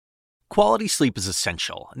Quality sleep is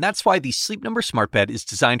essential, and that's why the Sleep Number Smart Bed is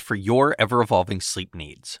designed for your ever-evolving sleep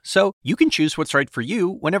needs. So you can choose what's right for you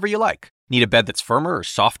whenever you like. Need a bed that's firmer or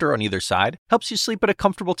softer on either side? Helps you sleep at a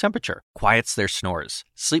comfortable temperature. Quiets their snores.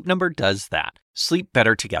 Sleep Number does that. Sleep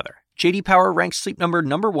better together. J.D. Power ranks Sleep Number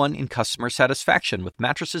 #1 in customer satisfaction with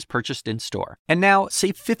mattresses purchased in-store. And now,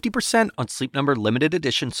 save 50% on Sleep Number limited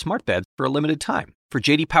edition smart beds for a limited time. For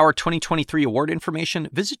J.D. Power 2023 award information,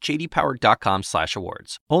 visit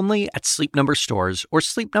jdpower.com/awards. Only at Sleep Number stores or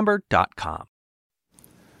sleepnumber.com.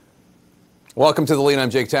 Welcome to The Lead. I'm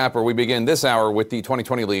Jake Tapper. We begin this hour with the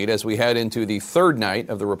 2020 lead as we head into the third night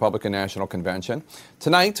of the Republican National Convention.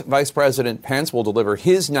 Tonight, Vice President Pence will deliver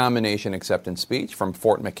his nomination acceptance speech from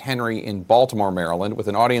Fort McHenry in Baltimore, Maryland, with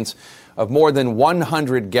an audience of more than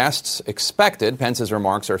 100 guests expected. Pence's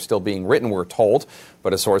remarks are still being written, we're told,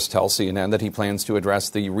 but a source tells CNN that he plans to address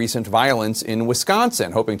the recent violence in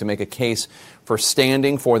Wisconsin, hoping to make a case for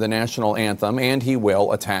standing for the national anthem, and he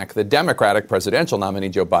will attack the Democratic presidential nominee,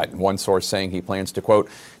 Joe Biden. One source saying he plans to, quote,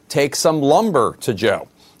 take some lumber to Joe.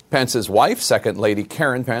 Pence's wife, Second Lady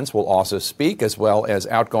Karen Pence, will also speak, as well as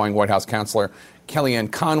outgoing White House counselor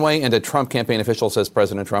Kellyanne Conway, and a Trump campaign official says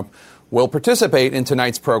President Trump will participate in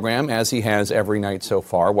tonight's program, as he has every night so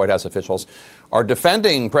far. White House officials are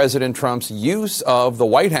defending President Trump's use of the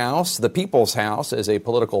White House, the People's House, as a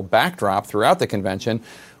political backdrop throughout the convention,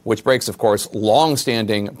 which breaks, of course,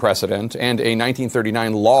 long-standing precedent and a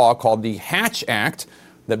 1939 law called the Hatch Act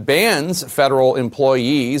that bans federal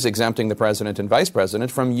employees, exempting the president and vice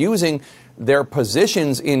president, from using their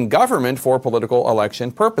positions in government for political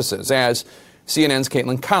election purposes, as CNN's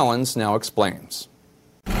Caitlin Collins now explains.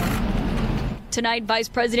 Tonight, Vice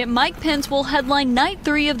President Mike Pence will headline Night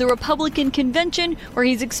 3 of the Republican Convention, where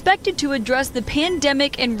he's expected to address the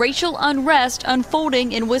pandemic and racial unrest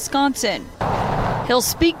unfolding in Wisconsin. He'll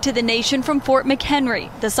speak to the nation from Fort McHenry,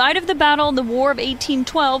 the site of the battle in the War of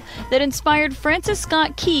 1812 that inspired Francis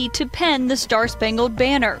Scott Key to pen the Star-Spangled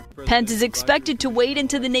Banner. Pence is expected to wade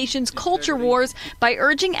into the nation's culture wars by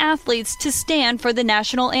urging athletes to stand for the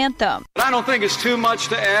national anthem. I don't think it's too much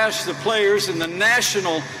to ask the players in the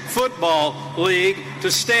National Football League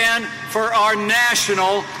to stand for our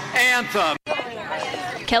national anthem.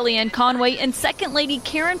 Kellyanne Conway and Second Lady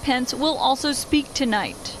Karen Pence will also speak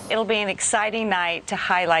tonight. It'll be an exciting night to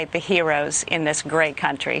highlight the heroes in this great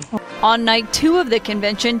country. On night 2 of the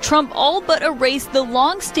convention, Trump all but erased the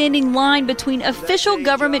long-standing line between official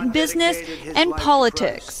government business and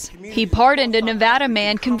politics. He pardoned a Nevada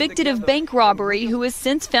man convicted of bank robbery who has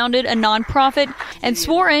since founded a nonprofit and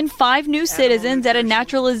swore in 5 new citizens at a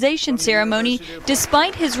naturalization ceremony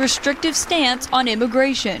despite his restrictive stance on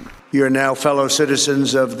immigration. You are now fellow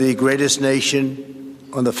citizens of the greatest nation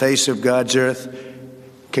on the face of God's earth.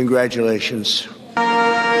 Congratulations.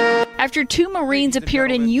 After 2 Marines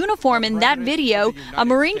appeared in uniform in that video, a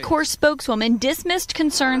Marine Corps spokeswoman dismissed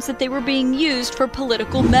concerns that they were being used for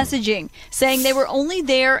political messaging, saying they were only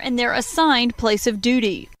there in their assigned place of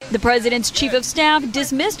duty. The president's chief of staff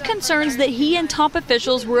dismissed concerns that he and top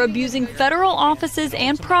officials were abusing federal offices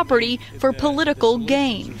and property for political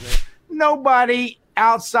gain. Nobody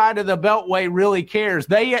outside of the Beltway really cares.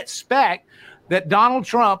 They expect that Donald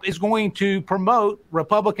Trump is going to promote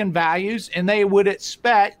Republican values, and they would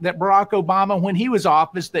expect that Barack Obama, when he was in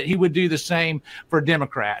office, that he would do the same for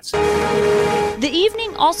Democrats. The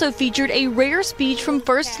evening also featured a rare speech from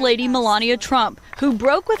First Lady Melania Trump, who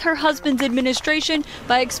broke with her husband's administration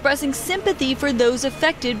by expressing sympathy for those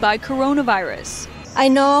affected by coronavirus. I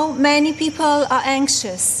know many people are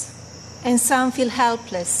anxious, and some feel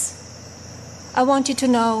helpless. I want you to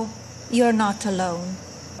know you're not alone.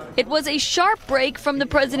 It was a sharp break from the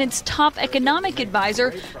president's top economic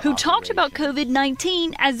advisor, who talked about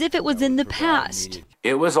COVID-19 as if it was in the past.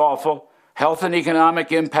 It was awful. Health and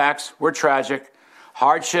economic impacts were tragic.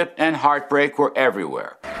 Hardship and heartbreak were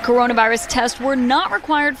everywhere. Coronavirus tests were not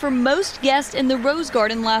required for most guests in the Rose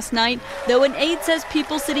Garden last night, though an aide says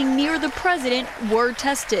people sitting near the president were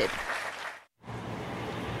tested.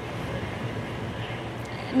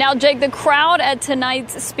 Now, Jake, the crowd at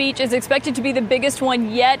tonight's speech is expected to be the biggest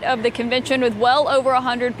one yet of the convention, with well over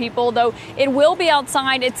 100 people, though it will be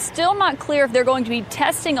outside. It's still not clear if they're going to be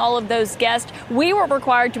testing all of those guests. We were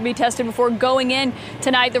required to be tested before going in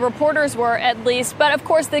tonight. The reporters were, at least. But, of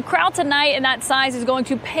course, the crowd tonight in that size is going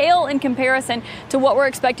to pale in comparison to what we're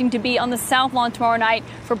expecting to be on the South Lawn tomorrow night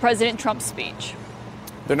for President Trump's speech.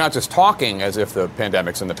 They're not just talking as if the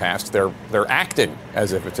pandemic's in the past. They're acting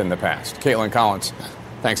as if it's in the past. Caitlin Collins,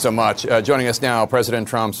 thanks so much. Joining us now, President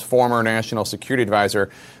Trump's former national security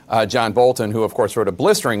advisor, John Bolton, who, of course, wrote a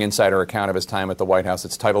blistering insider account of his time at the White House.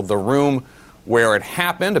 It's titled "The Room where it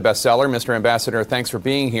happened, a bestseller. Mr. Ambassador, thanks for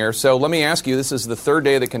being here. So let me ask you, this is the third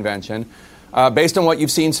day of the convention. Based on what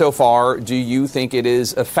you've seen so far, do you think it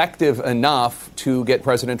is effective enough to get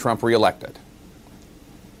President Trump reelected?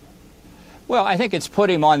 Well, I think it's put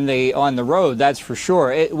him on the road, that's for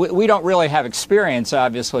sure. We don't really have experience,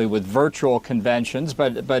 obviously, with virtual conventions,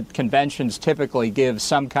 but conventions typically give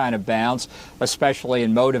some kind of bounce, especially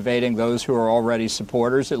in motivating those who are already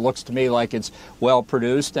supporters. It looks to me like it's well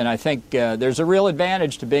produced, and I think there's a real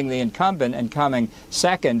advantage to being the incumbent and coming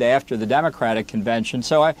second after the Democratic convention.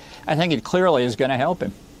 So I think it clearly is going to help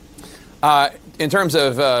him. In terms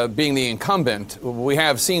of being the incumbent, we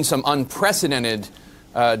have seen some unprecedented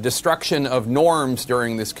destruction of norms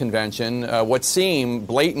during this convention, what seem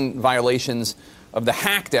blatant violations of the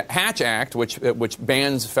Hatch Act, which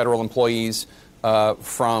bans federal employees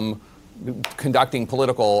from conducting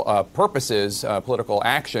political purposes, political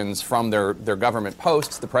actions from their government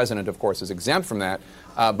posts. The president, of course, is exempt from that.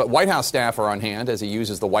 But White House staff are on hand as he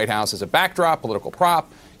uses the White House as a backdrop, political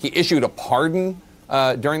prop. He issued a pardon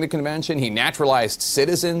during the convention. He naturalized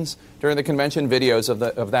citizens during the convention. Videos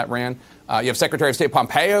of that ran. You have Secretary of State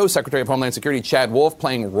Pompeo, Secretary of Homeland Security Chad Wolf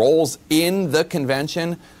playing roles in the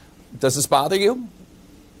convention. Does this bother you?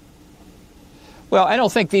 Well, I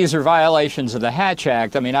don't think these are violations of the Hatch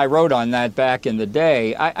Act. I mean, I wrote on that back in the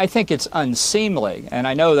day. I think it's unseemly, and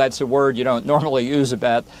I know that's a word you don't normally use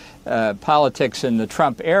about politics in the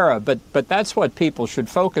Trump era, but that's what people should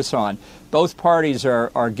focus on. Both parties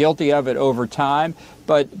are guilty of it over time,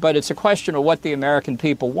 but it's a question of what the American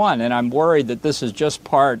people want, and I'm worried that this is just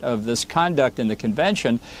part of this conduct in the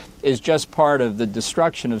convention is just part of the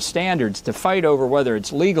destruction of standards. To fight over whether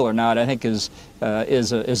it's legal or not, I think is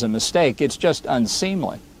a mistake. It's just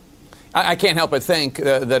unseemly. I can't help but think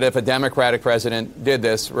that if a Democratic president did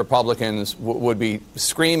this, Republicans would be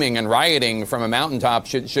screaming and rioting from a mountaintop.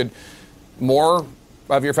 Should more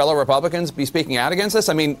of your fellow Republicans be speaking out against this?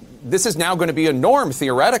 I mean, this is now going to be a norm,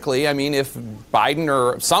 theoretically. I mean, if Biden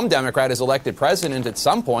or some Democrat is elected president at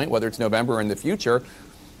some point, whether it's November or in the future,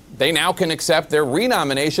 they now can accept their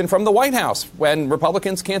renomination from the White House when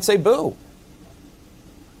Republicans can't say boo.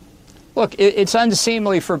 Look, it's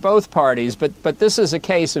unseemly for both parties, but this is a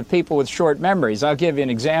case of people with short memories. I'll give you an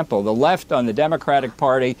example. The left on the Democratic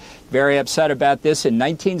Party, very upset about this. In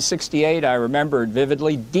 1968, I remember it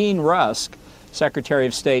vividly, Dean Rusk, Secretary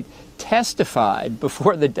of State, testified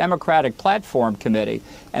before the Democratic Platform Committee,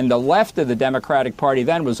 and the left of the Democratic Party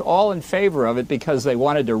then was all in favor of it because they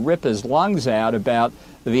wanted to rip his lungs out about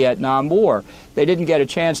the Vietnam War. They didn't get a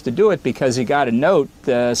chance to do it because he got a note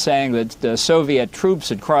saying that the Soviet troops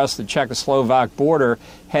had crossed the Czechoslovak border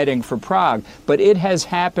heading for Prague. But it has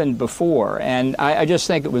happened before, and I just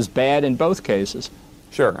think it was bad in both cases.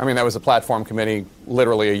 Sure. I mean, that was a platform committee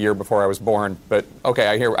literally a year before I was born. But, okay,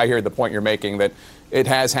 I hear the point you're making, that it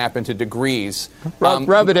has happened to degrees.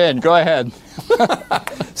 Rub it in. Go ahead.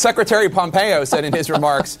 Secretary Pompeo said in his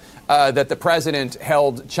remarks that the president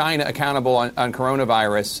held China accountable on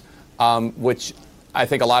coronavirus, which I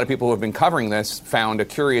think a lot of people who have been covering this found a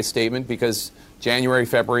curious statement because January,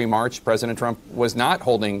 February, March, President Trump was not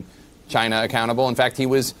holding China accountable. In fact, he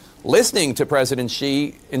was listening to President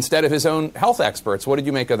Xi instead of his own health experts. What did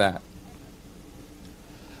you make of that?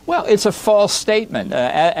 Well, it's a false statement,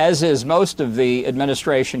 as is most of the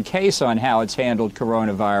administration case on how it's handled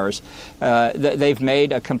coronavirus. They've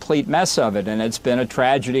made a complete mess of it, and it's been a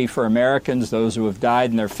tragedy for Americans, those who have died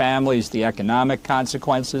and their families, the economic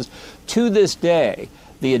consequences. To this day,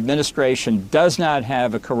 the administration does not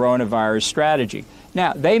have a coronavirus strategy.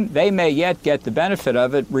 Now, they may yet get the benefit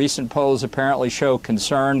of it. Recent polls apparently show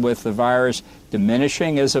concern with the virus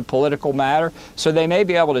diminishing as a political matter, so they may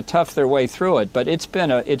be able to tough their way through it. But it's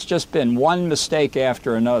just been one mistake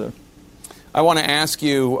after another. I want to ask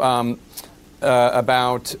you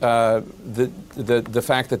about the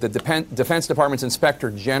fact that the Defense Department's Inspector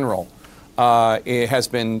General has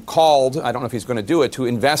been called. I don't know if he's going to do it, to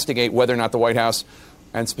investigate whether or not the White House,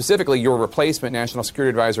 and specifically your replacement, National Security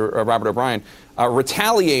Advisor Robert O'Brien,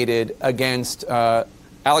 retaliated against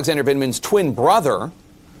Alexander Vindman's twin brother,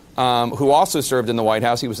 who also served in the White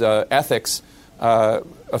House. He was an ethics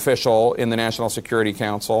official in the National Security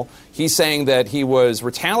Council. He's saying that he was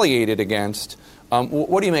retaliated against.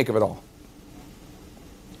 What do you make of it all?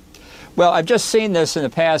 Well, I've just seen this in the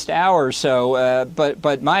past hour or so,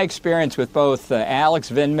 but my experience with both Alex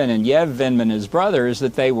Vindman and Yev Vindman, his brother, is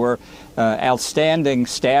that they were outstanding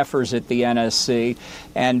staffers at the NSC.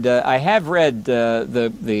 And I have read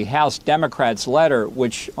the House Democrats' letter,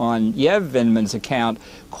 which on Yev Vindman's account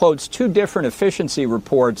quotes two different efficiency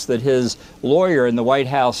reports that his lawyer in the White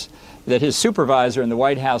House, that his supervisor in the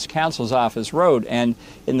White House counsel's office wrote. And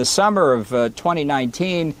in the summer of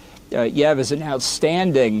 2019, Yev is an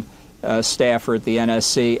outstanding staffer at the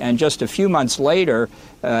NSC, and just a few months later,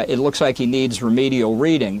 it looks like he needs remedial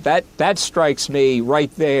reading. That strikes me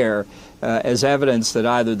right there as evidence that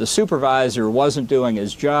either the supervisor wasn't doing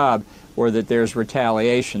his job or that there's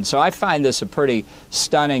retaliation. So I find this a pretty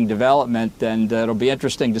stunning development, and it'll be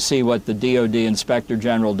interesting to see what the DOD Inspector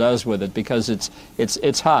General does with it, because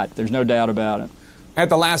it's hot. There's no doubt about it. At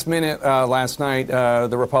the last minute last night,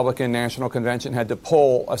 the Republican National Convention had to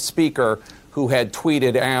pull a speaker who had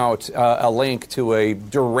tweeted out a link to a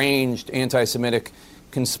deranged anti-Semitic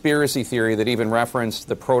conspiracy theory that even referenced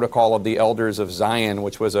the Protocol of the Elders of Zion,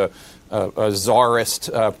 which was a czarist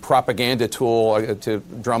propaganda tool to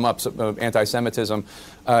drum up anti-Semitism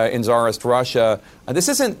in czarist Russia. This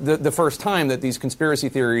isn't the first time that these conspiracy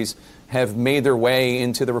theories have made their way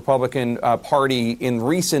into the Republican Party in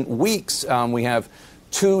recent weeks. We have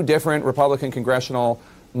two different Republican congressional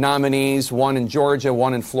nominees, one in Georgia,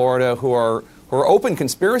 one in Florida, who are open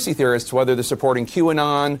conspiracy theorists, whether they're supporting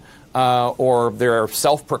QAnon or they're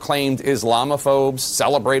self-proclaimed Islamophobes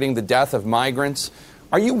celebrating the death of migrants.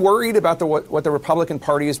 Are you worried about what the Republican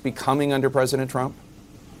Party is becoming under President Trump?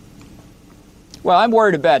 Well, I'm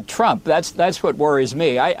worried about Trump. That's what worries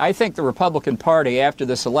me. I think the Republican Party, after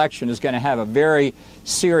this election, is going to have a very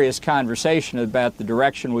serious conversation about the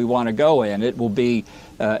direction we want to go in. It will be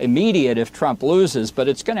immediate if Trump loses, but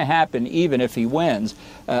it's going to happen even if he wins.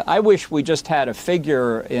 I wish we just had a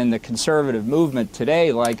figure in the conservative movement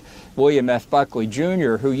today like William F. Buckley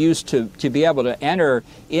Jr., who used to be able to enter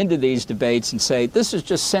into these debates and say, this is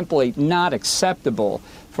just simply not acceptable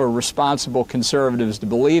for responsible conservatives to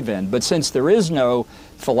believe in. But since there is no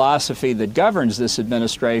philosophy that governs this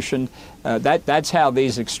administration, that's how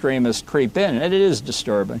these extremists creep in, and it is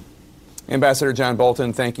disturbing. Ambassador John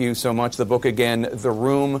Bolton, thank you so much. The book again, The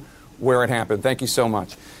Room Where It Happened. Thank you so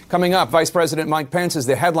much. Coming up, Vice President Mike Pence is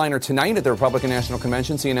the headliner tonight at the Republican National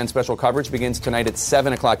Convention. CNN special coverage begins tonight at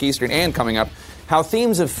 7 o'clock Eastern. And coming up, how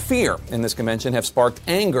themes of fear in this convention have sparked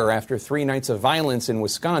anger after 3 nights of violence in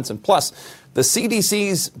Wisconsin. Plus, the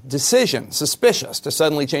CDC's decision, suspicious, to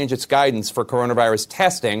suddenly change its guidance for coronavirus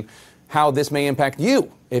testing, how this may impact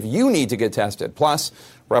you if you need to get tested. Plus,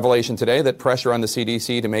 revelation today that pressure on the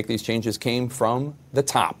CDC to make these changes came from the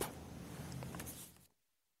top.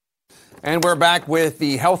 And we're back with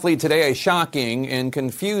the Health Lead today, a shocking and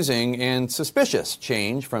confusing and suspicious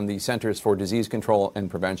change from the Centers for Disease Control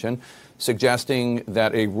and Prevention, suggesting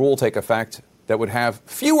that a rule take effect that would have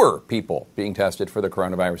fewer people being tested for the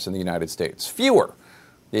coronavirus in the United States. Fewer.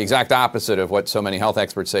 The exact opposite of what so many health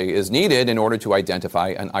experts say is needed in order to identify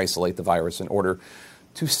and isolate the virus in order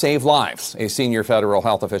to save lives. A senior federal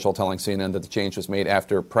health official telling CNN that the change was made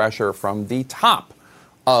after pressure from the top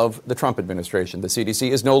of the Trump administration. The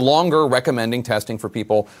CDC is no longer recommending testing for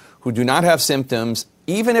people who do not have symptoms,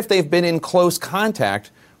 even if they've been in close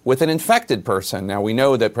contact with an infected person. Now, we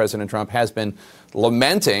know that President Trump has been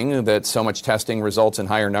lamenting that so much testing results in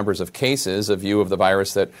higher numbers of cases, a view of the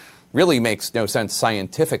virus that really makes no sense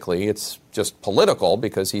scientifically. It's just political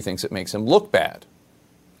because he thinks it makes him look bad.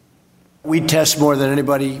 We test more than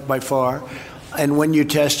anybody by far, and when you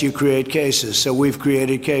test, you create cases. So we've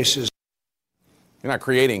created cases. You're not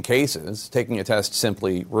creating cases. Taking a test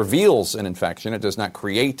simply reveals an infection. It does not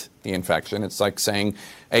create the infection. It's like saying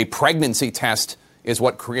a pregnancy test is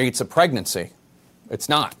what creates a pregnancy. It's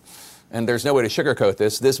not. And there's no way to sugarcoat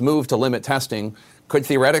this. This move to limit testing could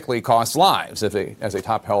theoretically cost lives. As a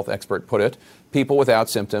top health expert put it, people without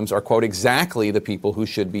symptoms are, quote, exactly the people who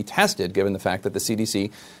should be tested, given the fact that the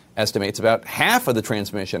CDC estimates about half of the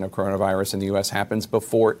transmission of coronavirus in the U.S. happens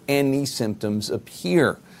before any symptoms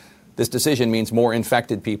appear. This decision means more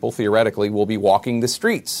infected people, theoretically, will be walking the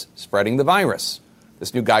streets, spreading the virus.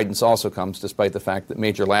 This new guidance also comes despite the fact that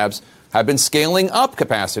major labs have been scaling up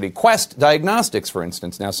capacity. Quest Diagnostics, for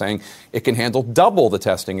instance, now saying it can handle double the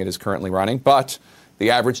testing it is currently running, but the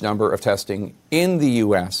average number of testing in the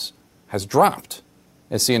U.S. has dropped,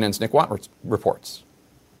 as CNN's Nick Watt reports.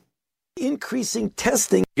 Increasing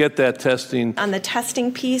testing. Get that testing. On the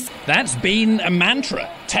testing piece. That's been a mantra.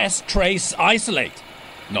 Test, trace, isolate.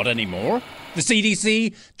 Not anymore. The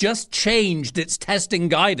CDC just changed its testing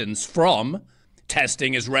guidance from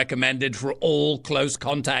testing is recommended for all close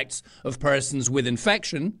contacts of persons with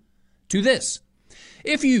infection to this.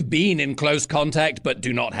 If you've been in close contact but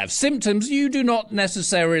do not have symptoms, you do not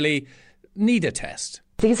necessarily need a test.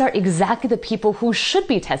 These are exactly the people who should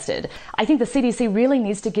be tested. I think the CDC really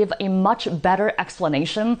needs to give a much better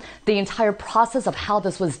explanation. The entire process of how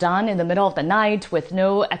this was done in the middle of the night with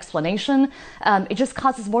no explanation, it just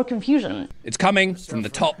causes more confusion. It's coming from the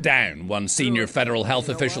top down, one senior federal health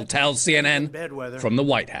official tells CNN from the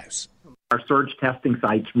White House. Our surge testing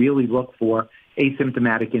sites really look for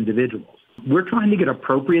asymptomatic individuals. We're trying to get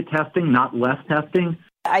appropriate testing, not less testing.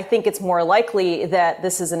 I think it's more likely that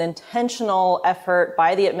this is an intentional effort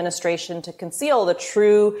by the administration to conceal the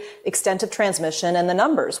true extent of transmission and the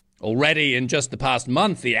numbers. Already in just the past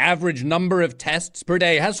month, the average number of tests per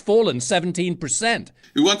day has fallen 17%.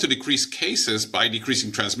 We want to decrease cases by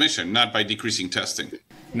decreasing transmission, not by decreasing testing.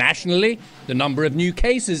 Nationally, the number of new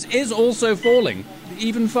cases is also falling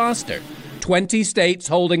even faster. 20 states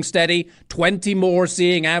holding steady, 20 more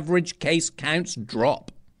seeing average case counts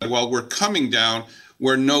drop. While we're coming down,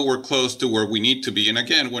 we're nowhere close to where we need to be. And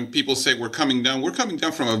again, when people say we're coming down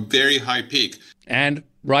from a very high peak. And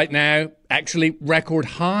right now, actually record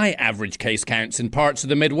high average case counts in parts of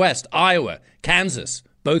the Midwest, Iowa, Kansas,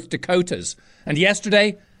 both Dakotas. And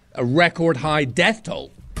yesterday, a record high death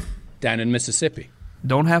toll down in Mississippi.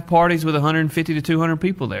 Don't have parties with 150 to 200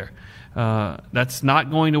 people there. That's not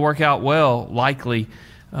going to work out well, likely,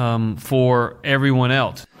 for everyone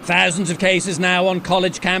else. Thousands of cases now on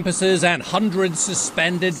college campuses and hundreds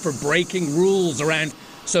suspended for breaking rules around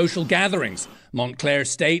social gatherings. Montclair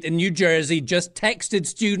State in New Jersey just texted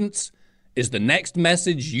students, "Is the next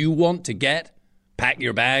message you want to get? Pack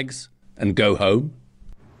your bags and go home."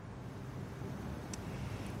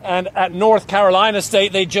 And at North Carolina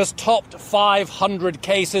State, they just topped 500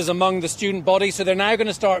 cases among the student body, so they're now going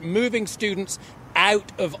to start moving students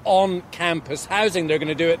out of on-campus housing. They're going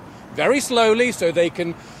to do it very slowly so they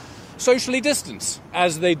can socially distance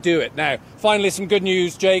as they do it. Now, finally, some good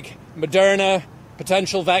news, Jake. Moderna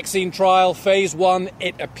potential vaccine trial, phase 1,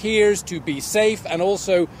 it appears to be safe and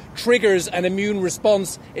also triggers an immune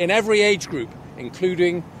response in every age group,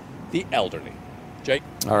 including the elderly. Jake?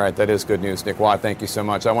 All right, that is good news. Nick Watt, thank you so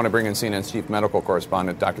much. I want to bring in CNN's chief medical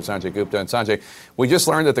correspondent, Dr. Sanjay Gupta. And Sanjay, we just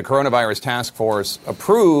learned that the coronavirus task force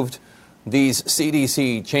approved these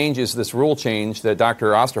CDC changes, this rule change that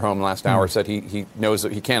Dr. Osterholm last hour said he knows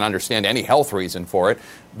that he can't understand any health reason for it.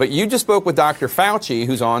 But you just spoke with Dr. Fauci,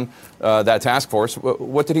 who's on that task force.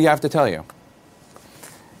 What did he have to tell you?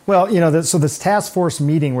 Well, you know, so this task force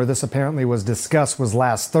meeting where this apparently was discussed was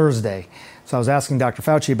last Thursday. So I was asking Dr.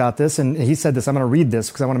 Fauci about this, and he said this. I'm going to read this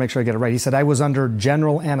because I want to make sure I get it right. He said, "I was under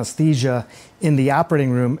general anesthesia in the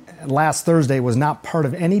operating room last Thursday, was not part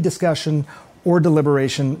of any discussion or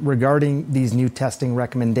deliberation regarding these new testing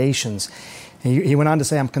recommendations." He went on to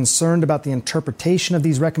say, "I'm concerned about the interpretation of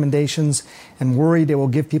these recommendations and worried it will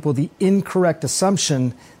give people the incorrect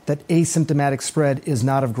assumption that asymptomatic spread is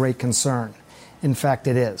not of great concern. In fact,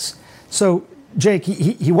 it is." So, Jake,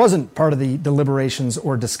 he wasn't part of the deliberations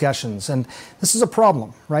or discussions. And this is a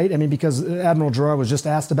problem, right? I mean, because Admiral Giroir was just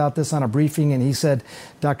asked about this on a briefing, and he said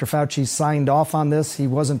Dr. Fauci signed off on this. He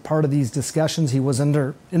wasn't part of these discussions. He was in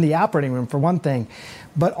the operating room, for one thing.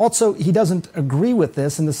 But also, he doesn't agree with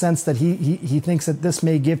this in the sense that he thinks that this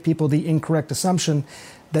may give people the incorrect assumption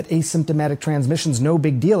that asymptomatic transmission is no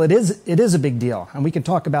big deal. It is a big deal, and we can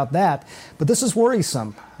talk about that. But this is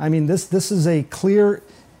worrisome. I mean, this is a clear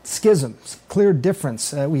schism, clear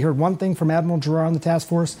difference. We heard one thing from Admiral Giroir on the task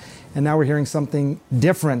force, and now we're hearing something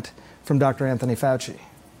different from Dr. Anthony Fauci.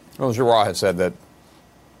 Well, Giroir has said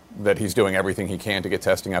that he's doing everything he can to get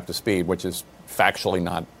testing up to speed, which is factually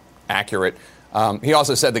not accurate. He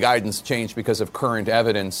also said the guidance changed because of current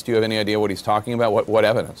evidence. Do you have any idea what he's talking about? What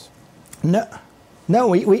evidence? No,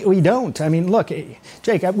 we don't. I mean, look,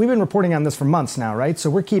 Jake, we've been reporting on this for months now, right? So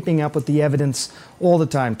we're keeping up with the evidence all the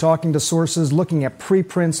time, talking to sources, looking at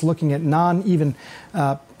preprints, looking at non-even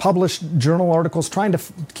published journal articles, trying to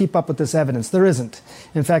keep up with this evidence. There isn't.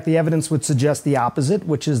 In fact, the evidence would suggest the opposite,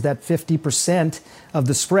 which is that 50% of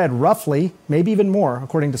the spread, roughly, maybe even more,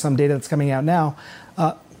 according to some data that's coming out now,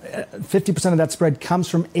 50% of that spread comes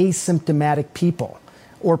from asymptomatic people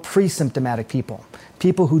or pre-symptomatic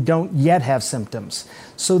people who don't yet have symptoms.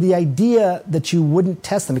 So the idea that you wouldn't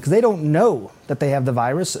test them because they don't know that they have the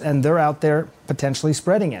virus and they're out there potentially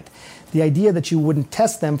spreading it. The idea that you wouldn't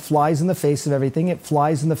test them flies in the face of everything. It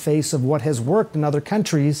flies in the face of what has worked in other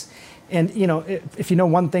countries. And, you know, if you know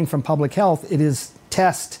one thing from public health, it is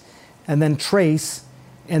test and then trace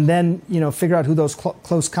and then, you know, figure out who those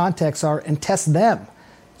close contacts are and test them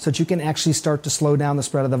so that you can actually start to slow down the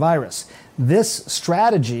spread of the virus. This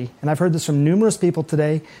strategy, and I've heard this from numerous people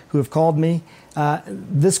today who have called me,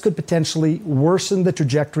 this could potentially worsen the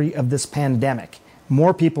trajectory of this pandemic,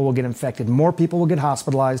 more people will get infected, more people will get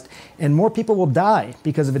hospitalized, and more people will die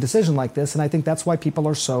because of a decision like this. And I think that's why people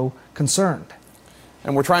are so concerned.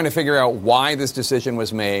 And we're trying to figure out why this decision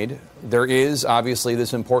was made. There is obviously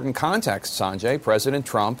this important context, Sanjay. President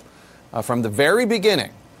Trump, from the very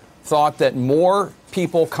beginning, thought that more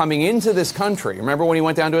people coming into this country, remember when he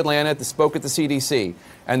went down to Atlanta, spoke at the CDC,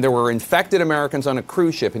 and there were infected Americans on a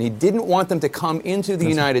cruise ship, and he didn't want them to come into the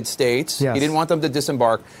United States. Yes. He didn't want them to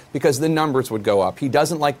disembark because the numbers would go up. He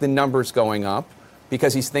doesn't like the numbers going up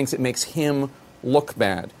because he thinks it makes him look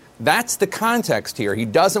bad. That's the context here. He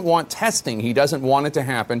doesn't want testing. He doesn't want it to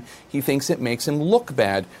happen. He thinks it makes him look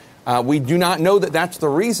bad. We do not know that that's the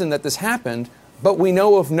reason that this happened, but we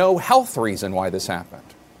know of no health reason why this happened.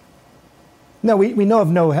 No, we know of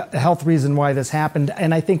no health reason why this happened,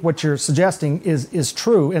 and I think what you're suggesting is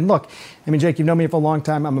true. And look, I mean, Jake, you've known me for a long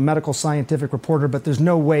time. I'm a medical scientific reporter, but there's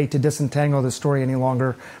no way to disentangle this story any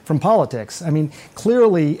longer from politics. I mean,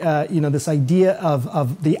 clearly, this idea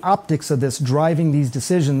of the optics of this driving these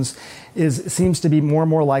decisions seems to be more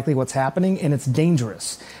and more likely what's happening, and it's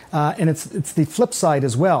dangerous. And it's the flip side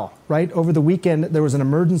as well, right? Over the weekend, there was an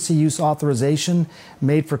emergency use authorization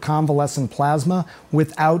made for convalescent plasma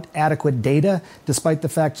without adequate data, despite the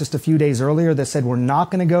fact just a few days earlier they said we're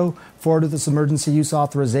not going to go forward with this emergency use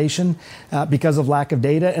authorization because of lack of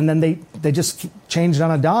data. And then they just changed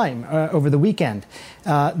on a dime over the weekend.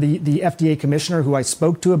 The FDA commissioner who I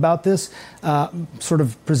spoke to about this sort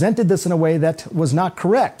of presented this in a way that was not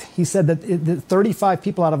correct. He said that 35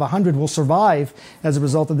 people out of 100 will survive as a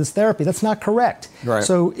result of this therapy. That's not correct. Right.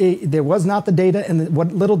 So there was not the data, and what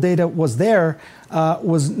little data was there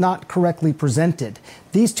was not correctly presented.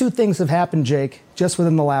 These two things have happened, Jake, just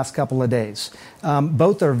within the last couple of days.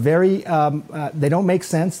 Both are very, they don't make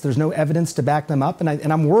sense. There's no evidence to back them up, and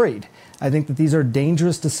I'm worried. I think that these are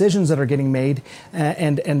dangerous decisions that are getting made,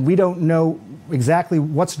 and we don't know exactly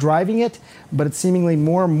what's driving it, but it's seemingly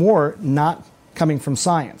more and more not coming from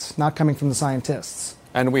science, not coming from the scientists.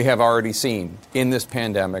 And we have already seen in this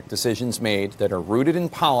pandemic decisions made that are rooted in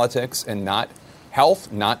politics and not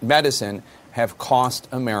health, not medicine, have cost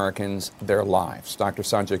Americans their lives. Dr.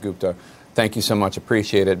 Sanjay Gupta, thank you so much.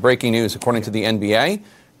 Appreciate it. Breaking news, according to the NBA,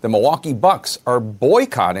 the Milwaukee Bucks are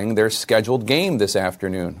boycotting their scheduled game this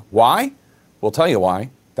afternoon. Why? We'll tell you why.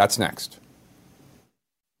 That's next.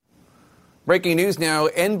 Breaking news now,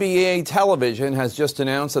 NBA television has just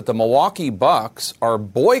announced that the Milwaukee Bucks are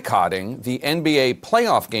boycotting the NBA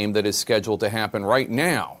playoff game that is scheduled to happen right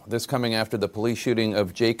now. This coming after the police shooting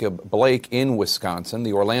of Jacob Blake in Wisconsin.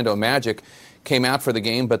 The Orlando Magic came out for the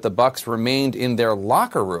game, but the Bucks remained in their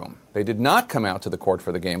locker room. They did not come out to the court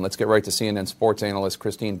for the game. Let's get right to CNN sports analyst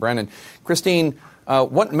Christine Brennan. Christine,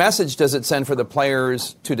 what message does it send for the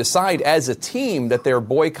players to decide as a team that they're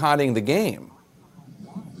boycotting the game?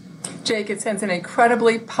 Jake, it sends an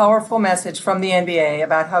incredibly powerful message from the NBA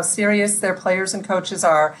about how serious their players and coaches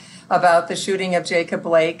are about the shooting of Jacob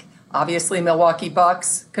Blake. Obviously, Milwaukee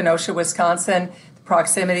Bucks, Kenosha, Wisconsin. The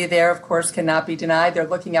proximity there, of course, cannot be denied. They're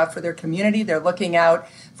looking out for their community. They're looking out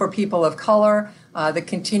for people of color. The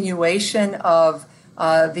continuation of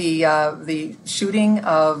the shooting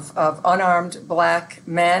of unarmed black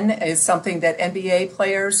men is something that NBA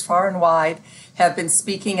players far and wide have been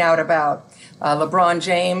speaking out about. LeBron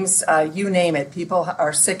James, you name it. People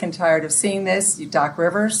are sick and tired of seeing this. Doc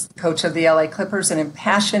Rivers, coach of the LA Clippers, an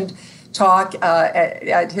impassioned talk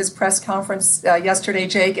at his press conference yesterday,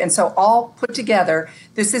 Jake. And so all put together,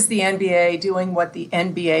 this is the NBA doing what the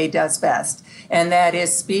NBA does best, and that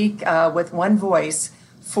is speak with one voice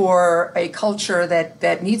for a culture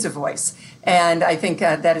that needs a voice. And I think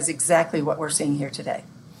that is exactly what we're seeing here today.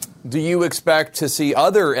 Do you expect to see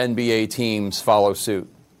other NBA teams follow suit?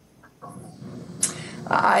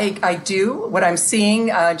 I do. What I'm seeing,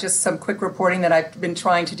 just some quick reporting that I've been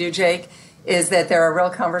trying to do, Jake, is that there are real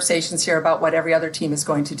conversations here about what every other team is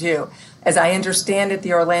going to do. As I understand it,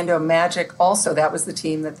 the Orlando Magic also, that was the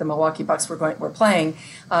team that the Milwaukee Bucks were playing,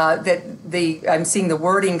 I'm seeing the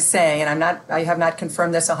wording say, and I have not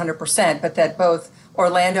confirmed this 100%, but that both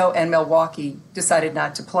Orlando and Milwaukee decided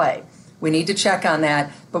not to play. We need to check on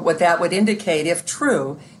that. But what that would indicate, if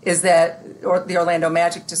true, is that the Orlando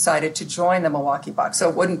Magic decided to join the Milwaukee Bucks. So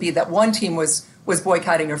it wouldn't be that one team was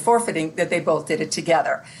boycotting or forfeiting, that they both did it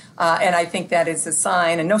together. And I think that is a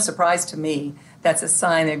sign, and no surprise to me, that's a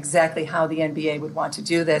sign of exactly how the NBA would want to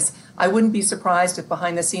do this. I wouldn't be surprised if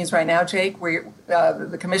behind the scenes right now, Jake, where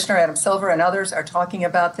the commissioner, Adam Silver, and others are talking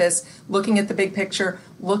about this, looking at the big picture,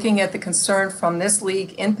 looking at the concern from this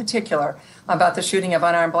league in particular about the shooting of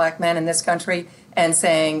unarmed black men in this country, and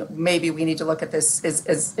saying maybe we need to look at this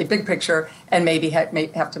as a big picture and maybe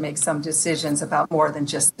have to make some decisions about more than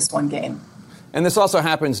just this one game. And this also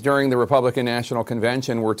happens during the Republican National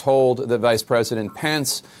Convention. We're told that Vice President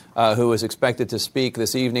Pence, who is expected to speak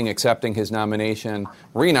this evening, accepting his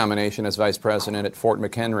renomination as Vice President at Fort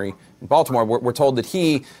McHenry in Baltimore, we're told that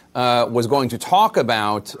he was going to talk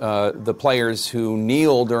about the players who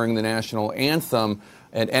kneel during the national anthem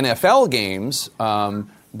at NFL games.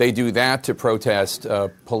 They do that to protest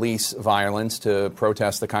police violence, to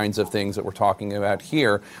protest the kinds of things that we're talking about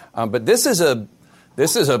here. But this is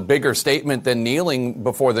a bigger statement than kneeling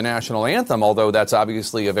before the national anthem, although that's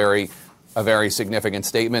obviously a very significant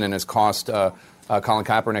statement and has cost Colin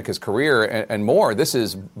Kaepernick his career and more. This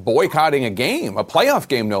is boycotting a game, a playoff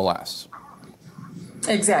game, no less.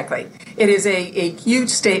 Exactly. It is a huge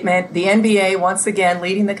statement. The NBA, once again,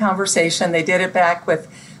 leading the conversation. They did it back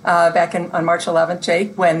on March 11th,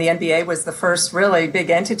 Jake, when the NBA was the first really big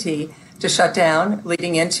entity to shut down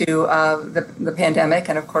leading into the pandemic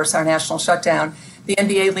and, of course, our national shutdown. The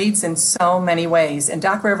NBA leads in so many ways. And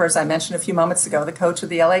Doc Rivers, I mentioned a few moments ago, the coach of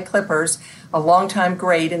the LA Clippers, a longtime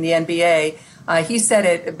great in the NBA, he said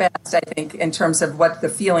it best, I think, in terms of what the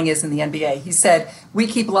feeling is in the NBA. He said, "We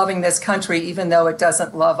keep loving this country even though it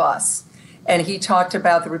doesn't love us." And he talked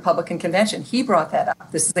about the Republican convention. He brought that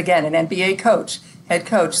up. This is, again, an NBA coach, head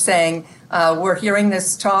coach, saying, we're hearing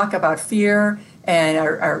this talk about fear and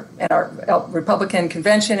our Republican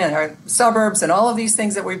convention and our suburbs and all of these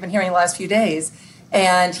things that we've been hearing the last few days.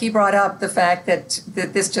 And he brought up the fact that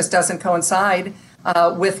this just doesn't coincide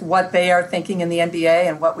with what they are thinking in the NBA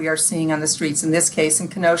and what we are seeing on the streets, in this case in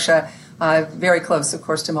Kenosha, very close, of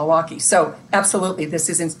course, to Milwaukee. So absolutely, this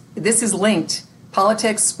is linked,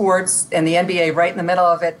 politics, sports, and the NBA right in the middle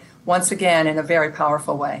of it, once again, in a very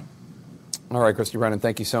powerful way. All right, Christy Brennan,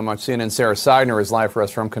 thank you so much. CNN's Sarah Seidner is live for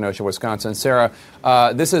us from Kenosha, Wisconsin. Sarah,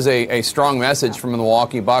 this is a strong message from the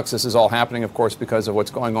Milwaukee Bucks. This is all happening, of course, because of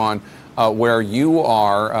what's going on where you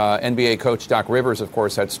are. NBA coach Doc Rivers, of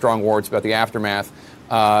course, had strong words about the aftermath,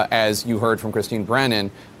 as you heard from Christine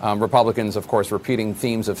Brennan. Republicans, of course, repeating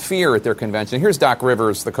themes of fear at their convention. Here's Doc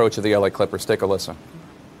Rivers, the coach of the LA Clippers. Take a listen.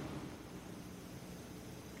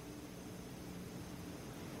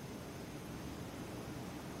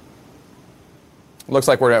 Looks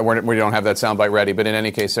like we don't have that soundbite ready, but in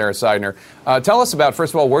any case, Sarah Seidner, tell us about,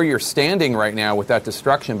 first of all, where you're standing right now with that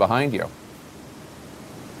destruction behind you.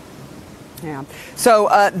 Yeah.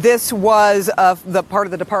 So this was the part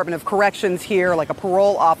of the Department of Corrections here, like a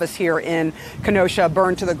parole office here in Kenosha,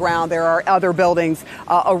 burned to the ground. There are other buildings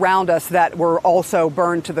around us that were also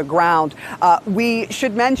burned to the ground. We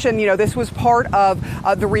should mention, this was part of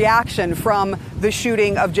the reaction from the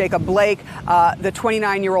shooting of Jacob Blake, the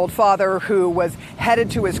 29-year-old father who was headed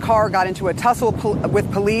to his car, got into a tussle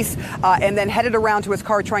with police, and then headed around to his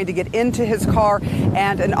car trying to get into his car,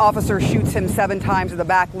 and an officer shoots him 7 times in the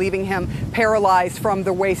back, leaving him paralyzed from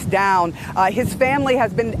the waist down. His family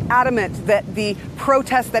has been adamant that the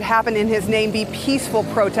protests that happened in his name be peaceful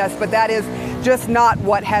protests, but that is just not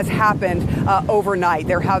what has happened overnight.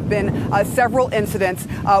 There have been several incidents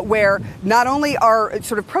where not only are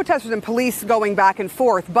sort of protesters and police going back and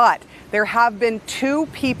forth, but there have been 2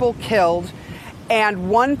 people killed and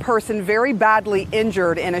 1 person very badly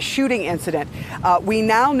injured in a shooting incident. We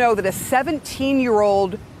now know that a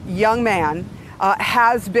 17-year-old young man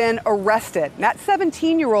has been arrested. And that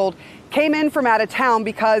 17-year-old came in from out of town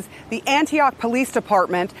because the Antioch Police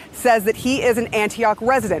Department says that he is an Antioch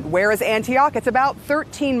resident. Where is Antioch? It's about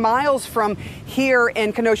 13 miles from here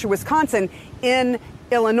in Kenosha, Wisconsin, in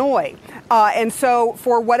Illinois. And so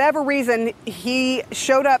for whatever reason, he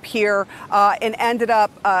showed up here and ended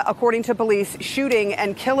up, according to police, shooting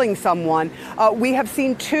and killing someone. We have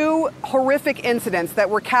seen 2 horrific incidents that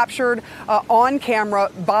were captured on camera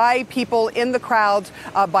by people in the crowds,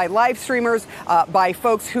 by live streamers, by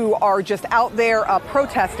folks who are just out there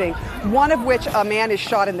protesting, one of which a man is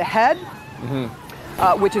shot in the head.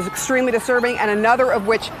 Which is extremely disturbing, and another of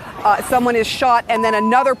which someone is shot and then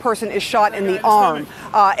another person is shot in the arm.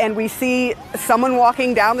 And we see someone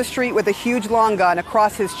walking down the street with a huge long gun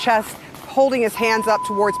across his chest, holding his hands up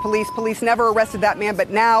towards police. Police never arrested that man, but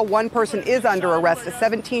now 1 person is under arrest, a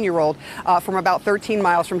 17-year-old from about 13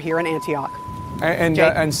 miles from here in Antioch.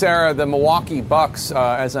 And Sarah, the Milwaukee Bucks,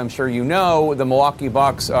 as I'm sure you know, the Milwaukee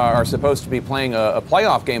Bucks are supposed to be playing a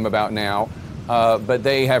playoff game about now. But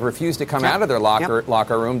they have refused to come out of their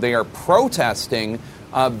locker room. They are protesting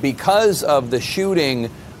because of the shooting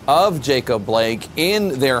of Jacob Blake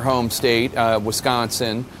in their home state,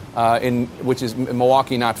 Wisconsin, which is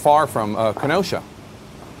Milwaukee, not far from Kenosha.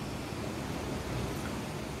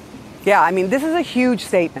 Yeah, I mean, this is a huge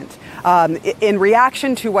statement. In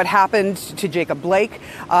reaction to what happened to Jacob Blake,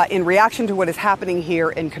 in reaction to what is happening here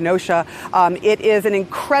in Kenosha, it is an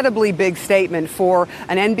incredibly big statement for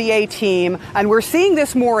an NBA team. And we're seeing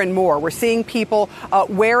this more and more. We're seeing people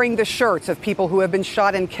wearing the shirts of people who have been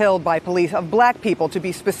shot and killed by police, of black people, to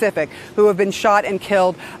be specific, who have been shot and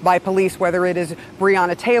killed by police, whether it is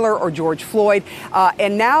Breonna Taylor or George Floyd.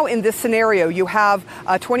 And now in this scenario, you have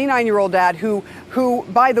a 29-year-old dad who,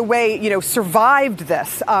 by the way, survived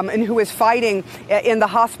this and who is fighting in the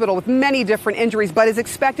hospital with many different injuries, but is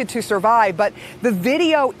expected to survive. But the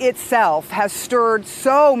video itself has stirred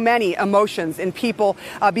so many emotions in people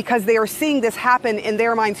because they are seeing this happen in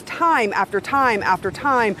their minds time after time after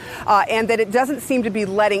time, and that it doesn't seem to be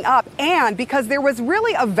letting up. And because there was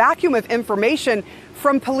really a vacuum of information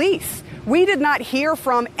from police. We did not hear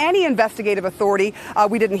from any investigative authority.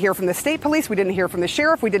 We didn't hear from the state police. We didn't hear from the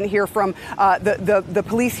sheriff. We didn't hear from the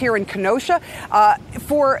police here in Kenosha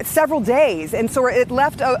for several days. And so it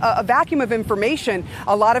left a vacuum of information.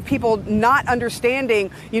 A lot of people not understanding,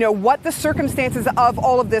 what the circumstances of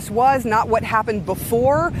all of this was, not what happened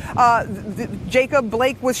before Jacob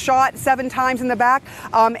Blake was shot 7 times in the back.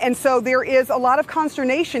 And so there is a lot of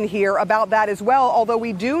consternation here about that as well, although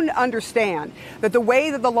we do understand that the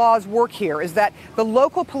way that the laws work here is that the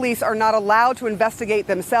local police are not allowed to investigate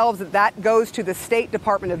themselves. That goes to the State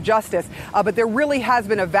Department of Justice. But there really has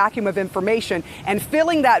been a vacuum of information, and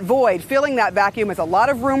filling that void, filling that vacuum is a lot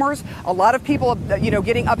of rumors, a lot of people,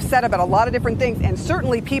 getting upset about a lot of different things, and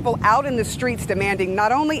certainly people out in the streets demanding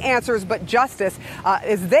not only answers but justice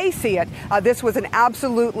as they see it. This was an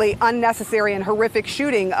absolutely unnecessary and horrific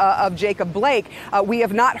shooting of Jacob Blake. We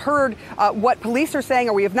have not heard what police are saying,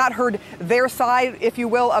 or we have not heard their side, if you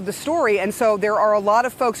will, of the story. And so there are a lot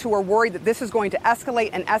of folks who are worried that this is going to escalate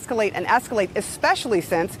and escalate and escalate, especially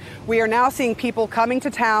since we are now seeing people coming to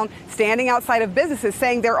town, standing outside of businesses,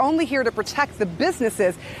 saying they're only here to protect the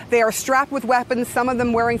businesses. They are strapped with weapons, some of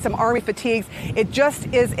them wearing some army fatigues. It just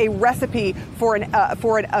is a recipe for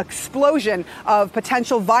an explosion of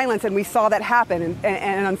potential violence, and we saw that happen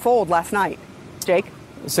and unfold last night. Jake?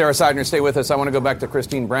 Sarah Seidner, stay with us. I want to go back to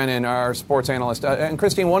Christine Brennan, our sports analyst. And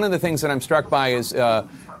Christine, one of the things that I'm struck by is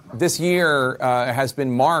this year has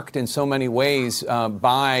been marked in so many ways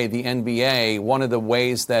by the NBA. One of the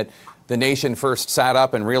ways that the nation first sat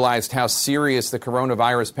up and realized how serious the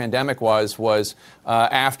coronavirus pandemic was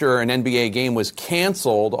after an NBA game was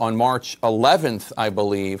canceled on March 11th, I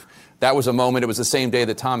believe. That was a moment. It was the same day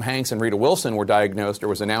that Tom Hanks and Rita Wilson were diagnosed, or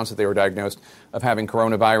was announced that they were diagnosed of having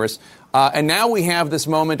coronavirus. And now we have this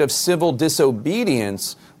moment of civil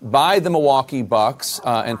disobedience by the Milwaukee Bucks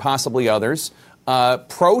and possibly others,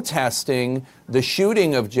 protesting the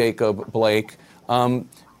shooting of Jacob Blake.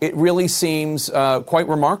 It really seems quite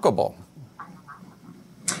remarkable.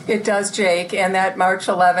 It does, Jake. And that March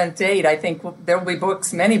 11th date, I think there will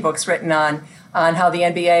be many books written on how the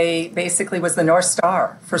NBA basically was the North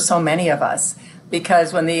Star for so many of us.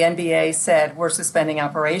 Because when the NBA said we're suspending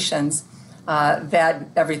operations, that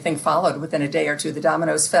everything followed within a day or two. The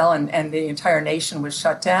dominoes fell and the entire nation was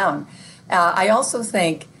shut down. I also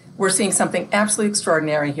think we're seeing something absolutely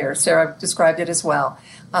extraordinary here. Sarah described it as well.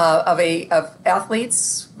 Of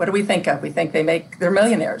athletes, what do we think of? We think they're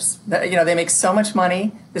millionaires. They make so much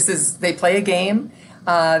money. They play a game.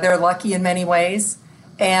 They're lucky in many ways.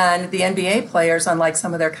 And the NBA players, unlike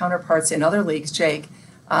some of their counterparts in other leagues, Jake,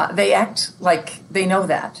 they act like they know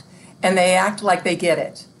that. And they act like they get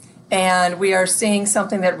it. And we are seeing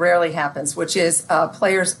something that rarely happens, which is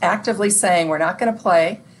players actively saying we're not going to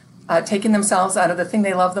play, taking themselves out of the thing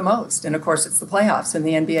they love the most. And, of course, it's the playoffs in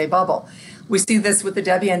the NBA bubble. We see this with the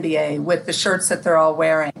WNBA, with the shirts that they're all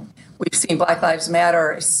wearing. We've seen Black Lives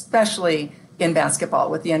Matter, especially in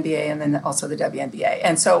basketball with the NBA and then also the WNBA.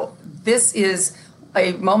 And so this is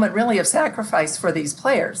a moment really of sacrifice for these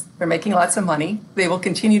players. They're making lots of money. They will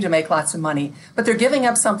continue to make lots of money, but they're giving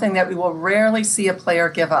up something that we will rarely see a player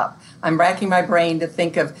give up. I'm racking my brain to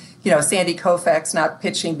think of, Sandy Koufax not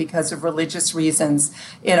pitching because of religious reasons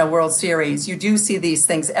in a World Series. You do see these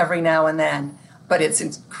things every now and then, but it's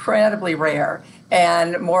incredibly rare.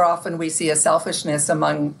 And more often we see a selfishness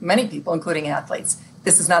among many people, including athletes.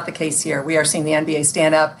 This is not the case here. We are seeing the NBA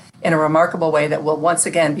stand up in a remarkable way that will once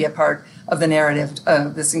again be a part of the narrative,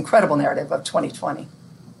 this incredible narrative of 2020.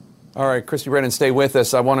 All right, Christy Brennan, stay with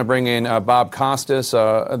us. I want to bring in Bob Costas,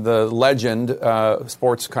 the legend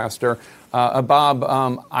sportscaster.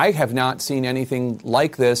 Bob, I have not seen anything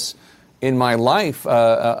like this in my life.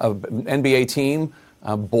 An NBA team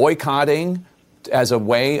boycotting as a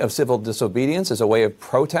way of civil disobedience, as a way of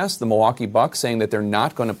protest, the Milwaukee Bucks saying that they're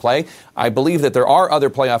not going to play. I believe that there are other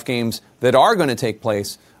playoff games that are going to take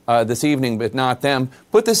place this evening, but not them.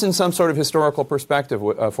 Put this in some sort of historical perspective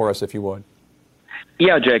for us, if you would.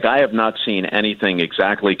 Yeah, Jake, I have not seen anything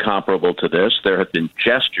exactly comparable to this. There have been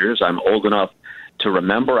gestures. I'm old enough to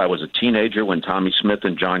remember. I was a teenager when Tommy Smith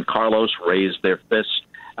and John Carlos raised their fists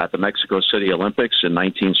at the Mexico City Olympics in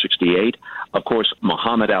 1968. Of course,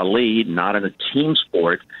 Muhammad Ali, not in a team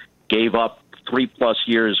sport, gave up 3+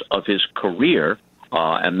 years of his career,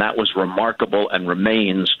 and that was remarkable and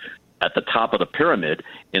remains at the top of the pyramid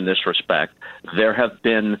in this respect. There have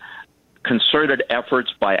been concerted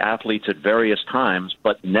efforts by athletes at various times,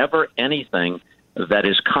 but never anything that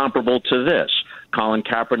is comparable to this. Colin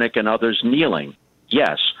Kaepernick and others kneeling.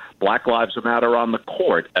 Yes. Black Lives Matter on the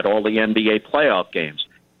court at all the NBA playoff games.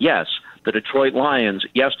 Yes. The Detroit Lions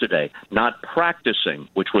yesterday not practicing,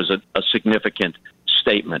 which was a significant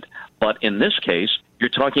statement. But in this case, you're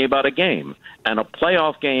talking about a game, and a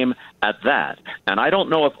playoff game at that. And I don't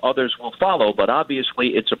know if others will follow, but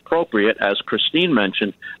obviously it's appropriate, as Christine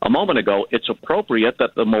mentioned a moment ago, it's appropriate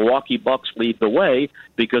that the Milwaukee Bucks lead the way,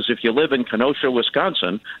 because if you live in Kenosha,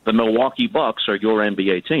 Wisconsin, the Milwaukee Bucks are your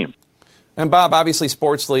NBA team. And Bob, obviously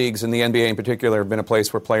sports leagues, and the NBA in particular, have been a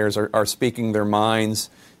place where players are speaking their minds,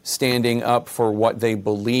 standing up for what they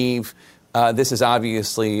believe. This is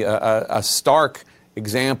obviously a stark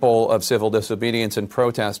example of civil disobedience and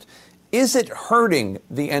protest. Is it hurting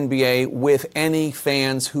the NBA with any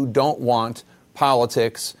fans who don't want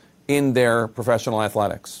politics in their professional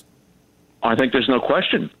athletics? I think there's no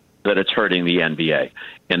question that it's hurting the NBA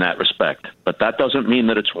in that respect, but that doesn't mean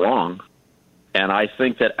that it's wrong. And I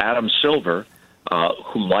think that Adam Silver,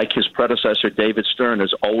 who, like his predecessor David Stern,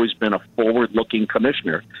 has always been a forward-looking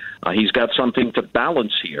commissioner, he's got something to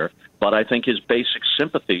balance here, but I think his basic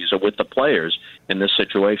sympathies are with the players in this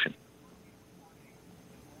situation.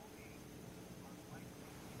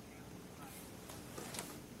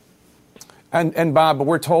 And Bob,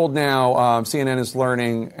 we're told now, CNN is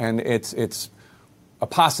learning, and it's a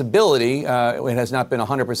possibility, it has not been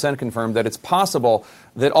 100% confirmed, that it's possible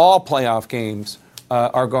that all playoff games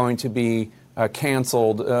are going to be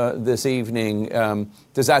canceled this evening.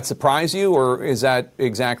 Does that surprise you, or is that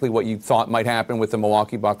exactly what you thought might happen with the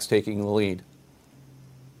Milwaukee Bucks taking the lead?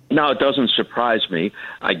 No, it doesn't surprise me.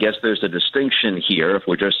 I guess there's a distinction here, if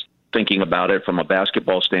we're just thinking about it from a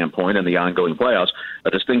basketball standpoint and the ongoing playoffs, a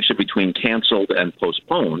distinction between canceled and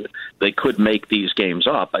postponed. They could make these games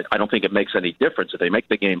up. I don't think it makes any difference. If they make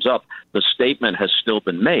the games up, the statement has still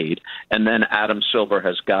been made, and then Adam Silver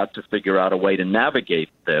has got to figure out a way to navigate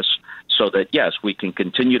this so that, yes, we can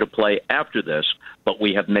continue to play after this, but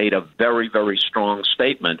we have made a very, very strong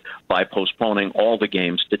statement by postponing all the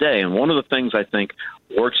games today. And one of the things I think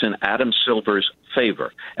works in Adam Silver's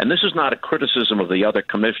favor, and this is not a criticism of the other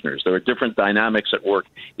commissioners. There are different dynamics at work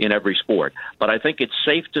in every sport. But I think it's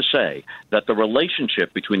safe to say that the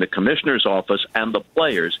relationship between the commissioner's office and the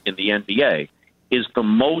players in the NBA is the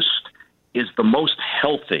most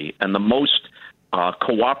healthy and the most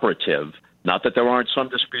cooperative. Not that there aren't some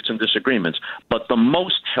disputes and disagreements, but the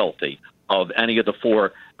most healthy of any of the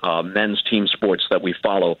four men's team sports that we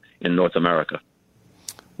follow in North America.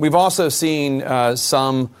 We've also seen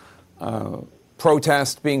some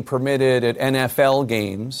protest being permitted at NFL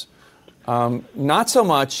games. Not so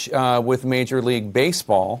much with Major League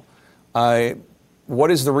Baseball. What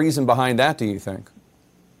is the reason behind that, do you think?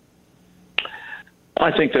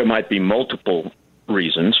 I think there might be multiple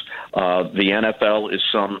reasons. The NFL is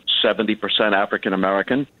some 70% African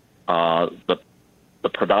American. The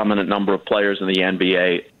predominant number of players in the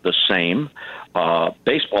NBA, the same.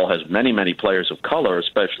 Baseball has many, many players of color,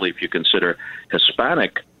 especially if you consider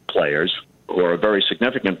Hispanic players, who are a very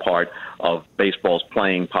significant part of baseball's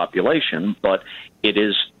playing population. But it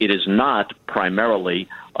is not primarily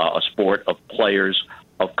a sport of players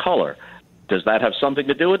of color. Does that have something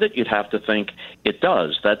to do with it? You'd have to think it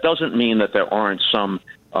does. That doesn't mean that there aren't some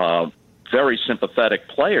very sympathetic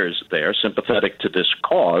players there, sympathetic to this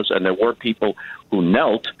cause, and there were people who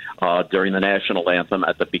knelt during the national anthem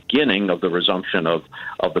at the beginning of the resumption of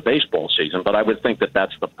the baseball season. But I would think that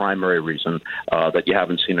that's the primary reason that you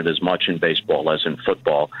haven't seen it as much in baseball as in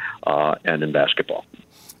football and in basketball.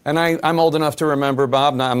 And I'm old enough to remember,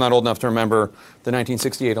 Bob, I'm not old enough to remember the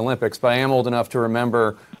 1968 Olympics, but I am old enough to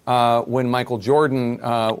remember when Michael Jordan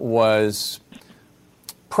was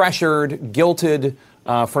pressured, guilted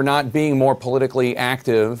for not being more politically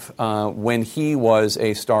active when he was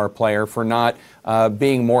a star player, for not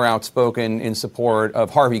being more outspoken in support of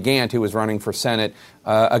Harvey Gantt, who was running for Senate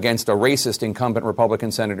against a racist incumbent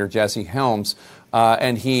Republican Senator Jesse Helms.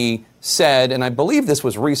 And he said, and I believe this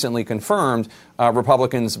was recently confirmed,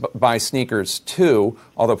 Republicans buy sneakers too,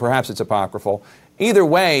 although perhaps it's apocryphal. either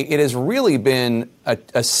way, it has really been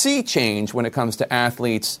a sea change when it comes to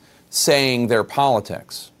athletes saying their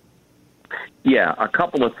politics. Yeah, a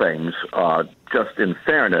couple of things. Just in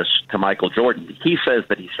fairness to Michael Jordan, he says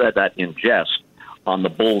that he said that in jest on the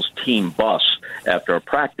Bulls team bus after a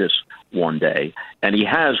practice one day, and he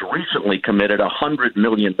has recently committed $100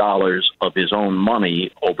 million of his own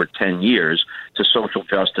money over 10 years to social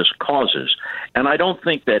justice causes. And I don't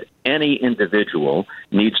think that any individual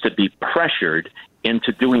needs to be pressured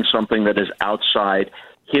into doing something that is outside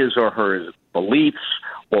his or her beliefs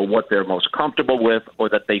or what they're most comfortable with or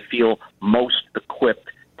that they feel most equipped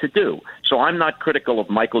to do. So I'm not critical of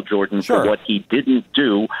Michael Jordan for what he didn't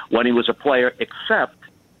do when he was a player, except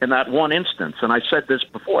in that one instance. And I said this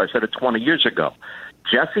before. I said it 20 years ago.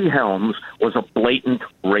 Jesse Helms was a blatant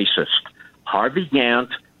racist. Harvey Gantt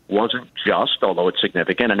wasn't just, although it's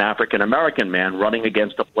significant, an African-American man running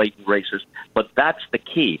against a blatant racist. But that's the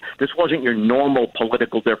key. This wasn't your normal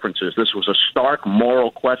political differences. This was a stark moral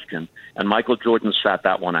question, and Michael Jordan sat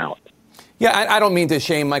that one out. Yeah, I don't mean to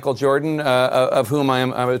shame Michael Jordan, of whom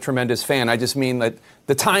I'm a tremendous fan. I just mean that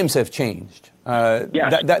the times have changed.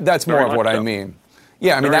 That's more of what I mean.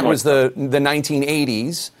 Yeah, I mean, that was the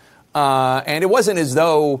 1980s, and it wasn't as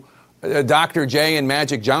though Dr. J and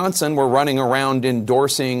Magic Johnson were running around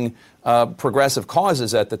endorsing progressive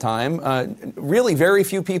causes at the time. Really, very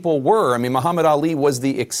few people were. I mean, Muhammad Ali was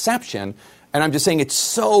the exception, and I'm just saying it's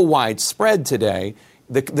so widespread today.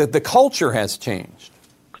 The culture has changed.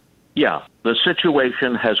 Yeah, the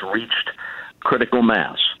situation has reached critical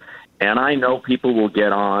mass. And I know people will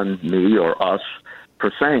get on me or us for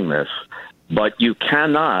saying this, but you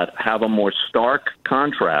cannot have a more stark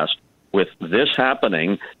contrast with this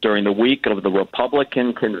happening during the week of the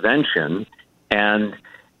Republican convention and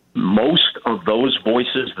most of those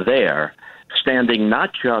voices there standing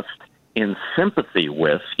not just in sympathy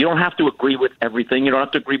with. You don't have to agree with everything. You don't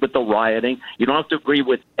have to agree with the rioting. You don't have to agree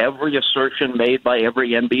with every assertion made by every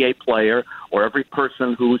NBA player or every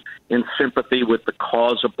person who's in sympathy with the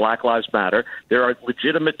cause of Black Lives Matter. There are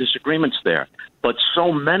legitimate disagreements there. But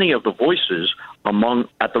so many of the voices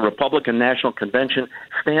at the Republican National Convention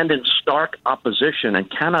stand in stark opposition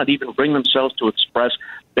and cannot even bring themselves to express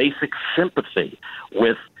basic sympathy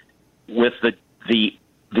with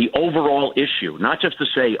the overall issue, not just to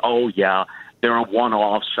say, oh, yeah, there are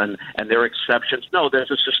one-offs and there are exceptions. No, there's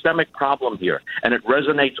a systemic problem here, and it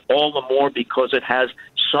resonates all the more because it has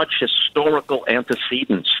such historical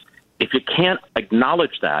antecedents. If you can't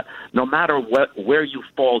acknowledge that, no matter where you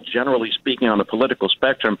fall, generally speaking, on the political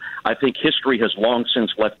spectrum, I think history has long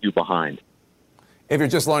since left you behind. If you're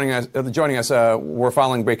just joining us, we're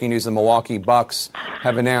following breaking news. The Milwaukee Bucks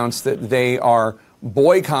have announced that they are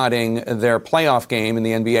boycotting their playoff game in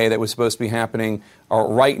the NBA that was supposed to be happening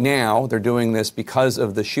right now. They're doing this because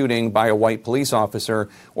of the shooting by a white police officer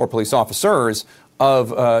or police officers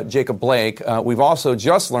of Jacob Blake. We've also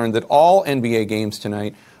just learned that all NBA games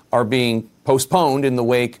tonight are being postponed in the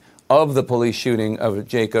wake of the police shooting of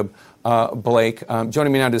Jacob Blake.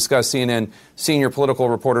 Joining me now to discuss, CNN senior political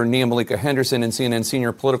reporter Nia Malika Henderson and CNN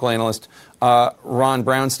senior political analyst Ron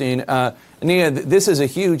Brownstein. Nia, this is a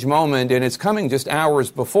huge moment, and it's coming just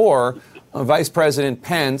hours before Vice President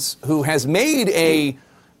Pence, who has made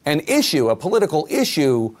an issue, a political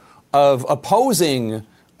issue, of opposing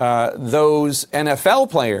those NFL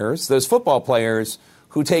players, those football players,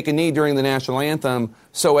 who take a knee during the national anthem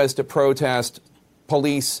so as to protest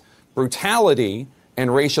police brutality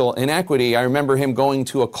and racial inequity. I remember him going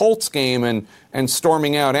to a Colts game and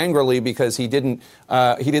storming out angrily because he didn't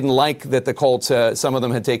like that the Colts, some of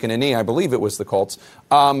them had taken a knee. I believe it was the Colts.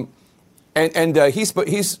 He was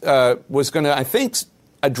going to, I think,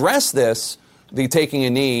 address the taking a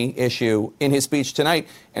knee issue in his speech tonight.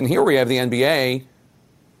 And here we have the NBA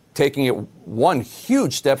taking it one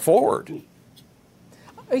huge step forward.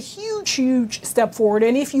 A huge step forward.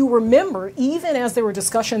 And if you remember, even as there were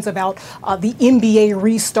discussions about the NBA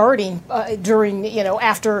restarting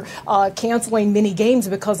after canceling many games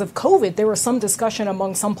because of COVID, there was some discussion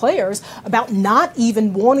among some players about not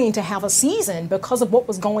even wanting to have a season because of what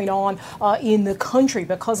was going on in the country,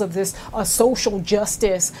 because of this social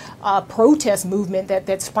justice protest movement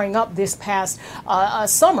that sprang up this past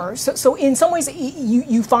summer. So in some ways,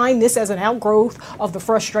 you find this as an outgrowth of the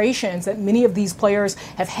frustrations that many of these players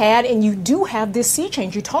have had, and you do have this sea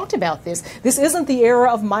change. You talked about this. This isn't the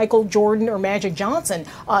era of Michael Jordan or Magic Johnson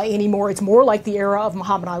anymore. It's more like the era of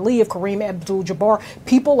Muhammad Ali, of Kareem Abdul-Jabbar,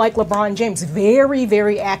 people like LeBron James, very,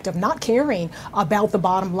 very active, not caring about the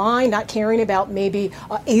bottom line, not caring about maybe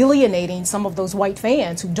alienating some of those white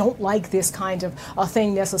fans who don't like this kind of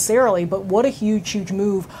thing necessarily. But what a huge, huge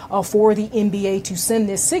move for the NBA to send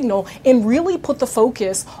this signal and really put the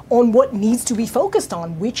focus on what needs to be focused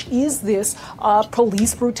on, which is this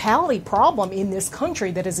police brutality problem in this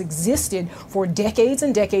country that has existed for decades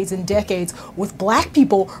and decades and decades, with black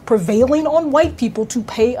people prevailing on white people to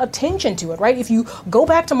pay attention to it, right? If you go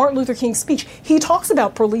back to Martin Luther King's speech, he talks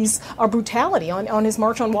about police brutality on his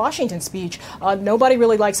March on Washington speech. Nobody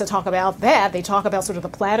really likes to talk about that. They talk about sort of the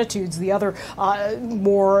platitudes, the other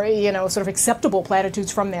more, sort of acceptable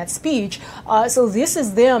platitudes from that speech. So this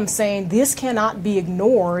is them saying this cannot be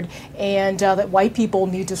ignored, and that white people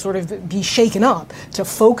need to sort of be shaken up to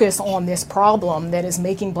focus on this problem that is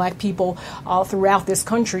making black people throughout this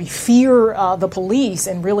country fear the police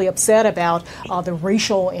and really upset about the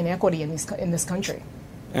racial inequity in this country.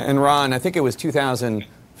 And Ron, I think it was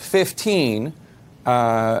 2015,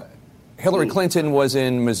 Hillary Clinton was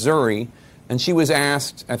in Missouri, and she was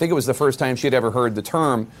asked, I think it was the first time she'd ever heard the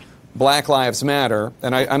term Black Lives Matter,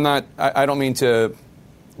 and I don't mean to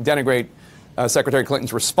denigrate Secretary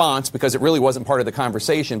Clinton's response, because it really wasn't part of the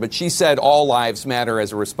conversation, but she said all lives matter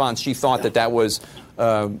as a response. She thought that was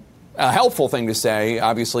a helpful thing to say.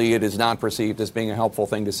 Obviously, it is not perceived as being a helpful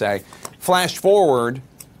thing to say. Flash forward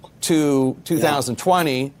to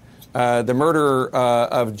 2020, the murder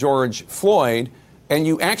of George Floyd, and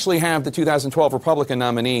you actually have the 2012 Republican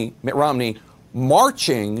nominee, Mitt Romney,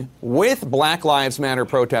 marching with Black Lives Matter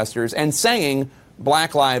protesters and saying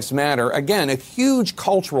Black Lives Matter. Again, a huge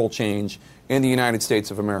cultural change in the United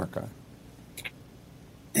States of America.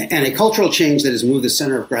 And a cultural change that has moved the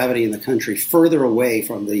center of gravity in the country further away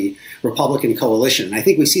from the Republican coalition. And I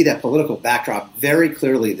think we see that political backdrop very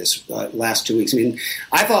clearly this last 2 weeks. I mean,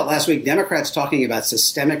 I thought last week Democrats talking about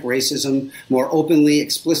systemic racism more openly,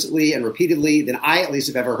 explicitly, and repeatedly than I at least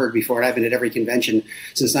have ever heard before. And I've been at every convention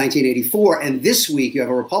since 1984. And this week you have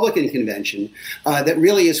a Republican convention that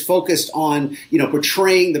really is focused on,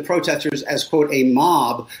 portraying the protesters as, quote, a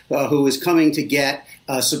mob who is coming to get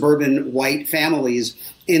suburban white families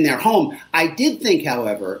in their home. I did think,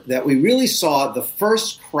 however, that we really saw the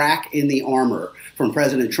first crack in the armor from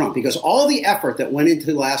President Trump, because all the effort that went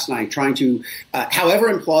into last night trying to,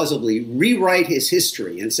 however implausibly, rewrite his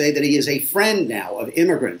history and say that he is a friend now of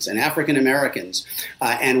immigrants and African Americans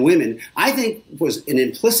and women, I think was an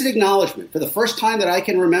implicit acknowledgement for the first time that I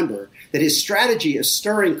can remember that his strategy of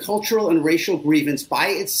stirring cultural and racial grievance by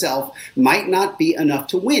itself might not be enough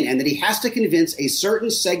to win, and that he has to convince a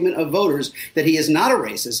certain segment of voters that he is not a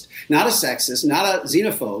racist, not a sexist, not a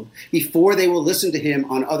xenophobe, before they will listen to him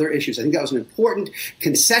on other issues. I think that was an important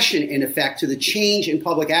concession, in effect, to the change in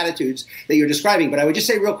public attitudes that you're describing. But I would just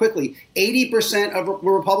say real quickly, 80% of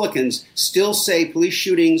Republicans still say police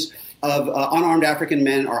shootings of unarmed African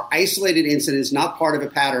men are isolated incidents, not part of a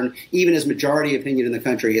pattern, even as majority opinion in the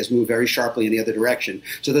country has moved very sharply in the other direction.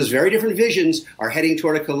 So those very different visions are heading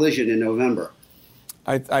toward a collision in November.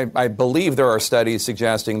 I believe there are studies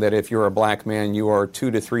suggesting that if you're a black man, you are 2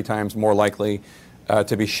 to 3 times more likely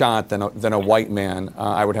to be shot than a white man.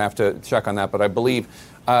 I would have to check on that, but I believe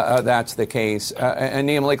that's the case. And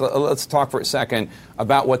Neam, let's talk for a second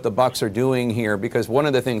about what the Bucks are doing here, because one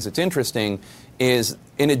of the things that's interesting is,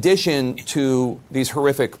 in addition to these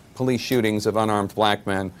horrific police shootings of unarmed black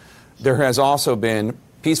men, there has also been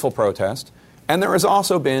peaceful protest, and there has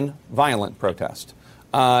also been violent protest.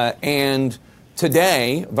 And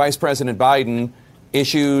today, Vice President Biden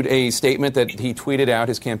issued a statement that he tweeted out,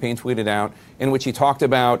 his campaign tweeted out, in which he talked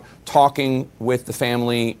about talking with the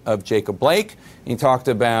family of Jacob Blake. He talked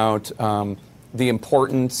about the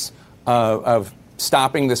importance of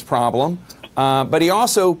stopping this problem. But he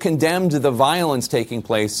also condemned the violence taking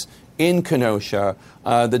place in Kenosha,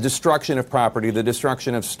 the destruction of property, the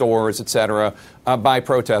destruction of stores, et cetera, by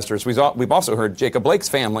protesters. We've also heard Jacob Blake's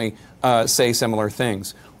family say similar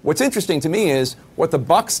things. What's interesting to me is what the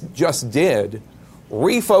Bucks just did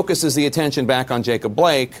refocuses the attention back on Jacob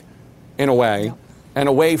Blake, in a way, and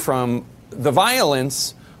away from the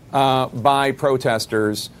violence by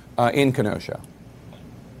protesters in Kenosha.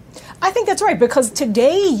 I think that's right, because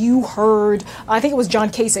today you heard, I think it was John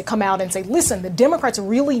Kasich come out and say, listen, the Democrats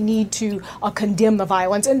really need to condemn the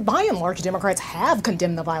violence. And by and large, Democrats have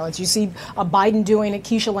condemned the violence. You see Biden doing it.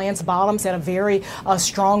 Keisha Lance Bottoms had a very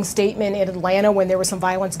strong statement in Atlanta when there was some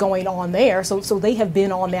violence going on there. So they have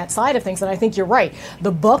been on that side of things. And I think you're right.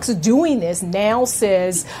 The Bucks doing this now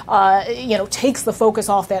says, takes the focus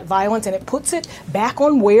off that violence, and it puts it back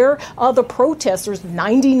on where the protesters,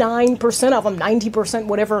 99% of them, 90%,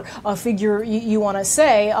 whatever figure you want to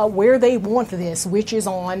say, where they want this, which is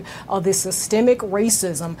on this systemic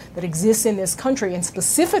racism that exists in this country, and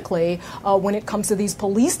specifically when it comes to these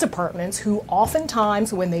police departments who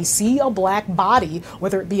oftentimes, when they see a black body,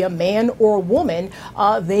 whether it be a man or a woman,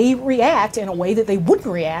 they react in a way that they wouldn't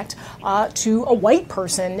react to a white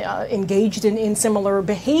person engaged in similar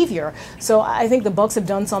behavior. So I think the Bucks have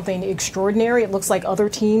done something extraordinary. It looks like other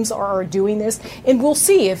teams are doing this, and we'll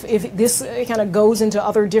see if this kind of goes into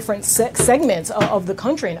other different segments of the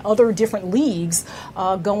country and other different leagues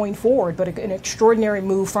going forward. But an extraordinary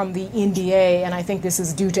move from the NBA, and I think this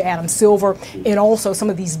is due to Adam Silver and also some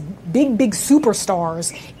of these big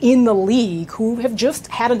superstars in the league who have just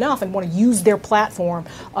had enough and want to use their platform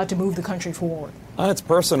to move the country forward. It's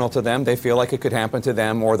personal to them. They feel like it could happen to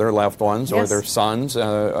them or their loved ones or their sons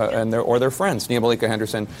and their friends. Nia Malika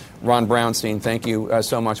Henderson, Ron Brownstein, thank you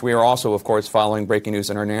so much. We are also, of course, following breaking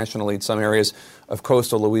news internationally. Some areas of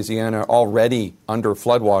coastal Louisiana already under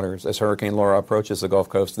floodwaters as Hurricane Laura approaches the Gulf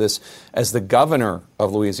Coast. This as the governor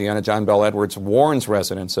of Louisiana, John Bel Edwards, warns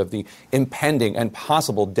residents of the impending and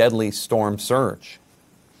possible deadly storm surge.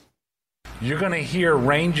 You're going to hear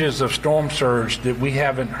ranges of storm surge that we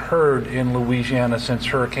haven't heard in Louisiana since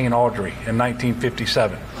Hurricane Audrey in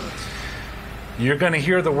 1957. You're going to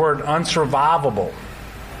hear the word unsurvivable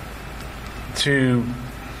to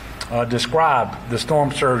describe the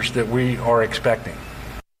storm surge that we are expecting.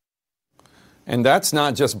 And that's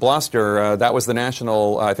not just bluster. That was the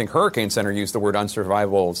National, I think, Hurricane Center used the word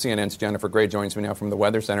unsurvivable. CNN's Jennifer Gray joins me now from the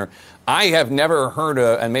Weather Center. I have never heard,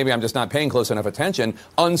 and maybe I'm just not paying close enough attention,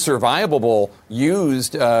 unsurvivable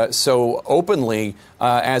used so openly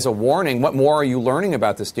as a warning. What more are you learning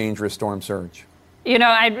about this dangerous storm surge? You know,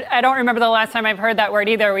 I don't remember the last time I've heard that word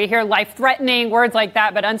either. We hear life-threatening, words like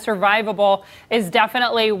that, but unsurvivable is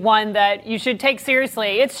definitely one that you should take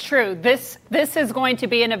seriously. It's true. This is going to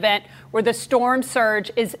be an event where the storm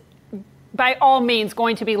surge is by all means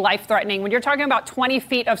going to be life-threatening. When you're talking about 20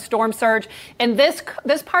 feet of storm surge, and this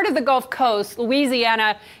part of the Gulf Coast,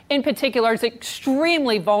 Louisiana in particular, is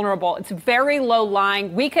extremely vulnerable. It's very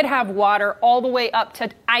low-lying. We could have water all the way up to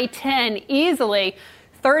I-10 easily,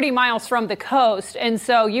 30 miles from the coast. And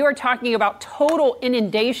so you are talking about total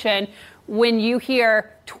inundation when you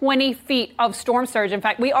hear 20 feet of storm surge. In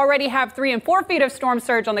fact, we already have 3 and 4 feet of storm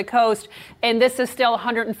surge on the coast, and this is still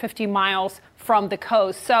 150 miles from the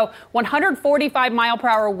coast. So 145 mile per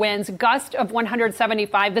hour winds, gust of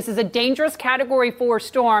 175. This is a dangerous Category 4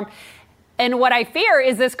 storm. And what I fear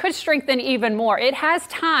is this could strengthen even more. It has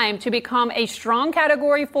time to become a strong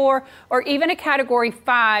Category 4 or even a Category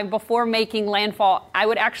 5 before making landfall. I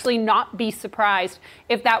would actually not be surprised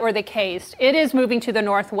if that were the case. It is moving to the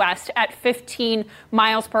northwest at 15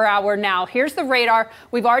 miles per hour now. Here's the radar.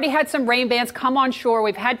 We've already had some rain bands come on shore.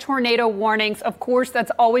 We've had tornado warnings. Of course,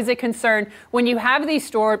 that's always a concern when you have these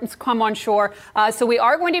storms come on shore. So we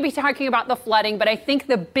are going to be talking about the flooding, but I think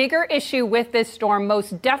the bigger issue with this storm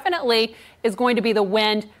most definitely is going to be the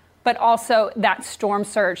wind, but also that storm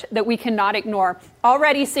surge that we cannot ignore.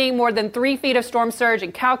 Already seeing more than 3 feet of storm surge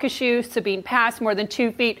in Calcasieu, Sabine Pass, more than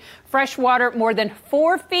 2 feet, freshwater, more than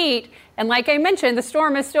 4 feet. And like I mentioned, the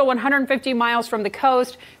storm is still 150 miles from the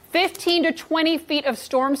coast. 15 to 20 feet of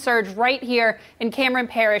storm surge right here in Cameron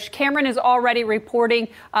Parish. Cameron is already reporting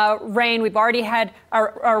rain. We've already had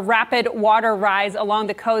a rapid water rise along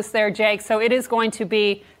the coast there, Jake. So it is going to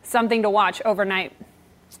be something to watch overnight.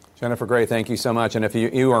 Jennifer Gray, thank you so much. And if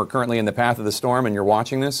you are currently in the path of the storm and you're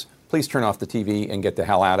watching this, please turn off the TV and get the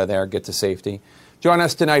hell out of there, get to safety. Join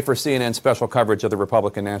us tonight for CNN special coverage of the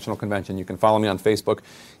Republican National Convention. You can follow me on Facebook,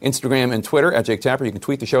 Instagram, and Twitter at Jake Tapper. You can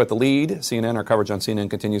tweet the show at The Lead. CNN, our coverage on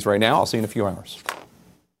CNN continues right now. I'll see you in a few hours.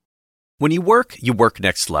 When you work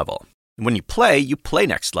next level. And when you play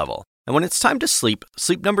next level. And when it's time to sleep,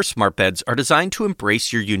 Sleep Number smart beds are designed to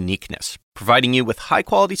embrace your uniqueness, providing you with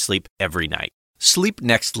high-quality sleep every night. Sleep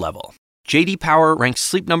next level. J.D. Power ranks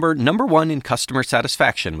Sleep Number #1 in customer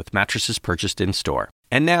satisfaction with mattresses purchased in-store.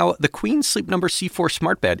 And now, the Queen Sleep Number C4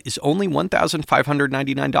 smart bed is only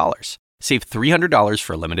 $1,599. Save $300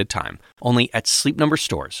 for a limited time, only at Sleep Number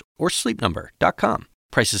stores or sleepnumber.com.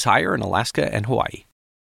 Prices higher in Alaska and Hawaii.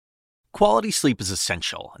 Quality sleep is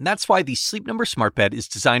essential, and that's why the Sleep Number Smart Bed is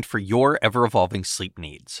designed for your ever-evolving sleep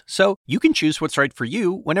needs. So you can choose what's right for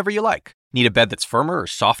you whenever you like. Need a bed that's firmer or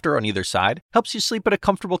softer on either side? Helps you sleep at a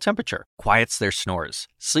comfortable temperature. Quiets their snores.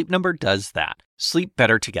 Sleep Number does that. Sleep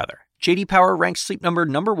better together. J.D. Power ranks Sleep Number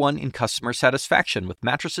 #1 in customer satisfaction with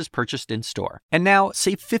mattresses purchased in-store. And now,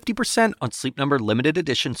 save 50% on Sleep Number limited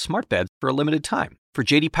edition smart beds for a limited time. For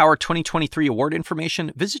J.D. Power 2023 award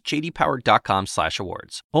information, visit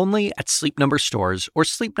jdpower.com/awards. Only at Sleep Number stores or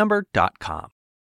sleepnumber.com.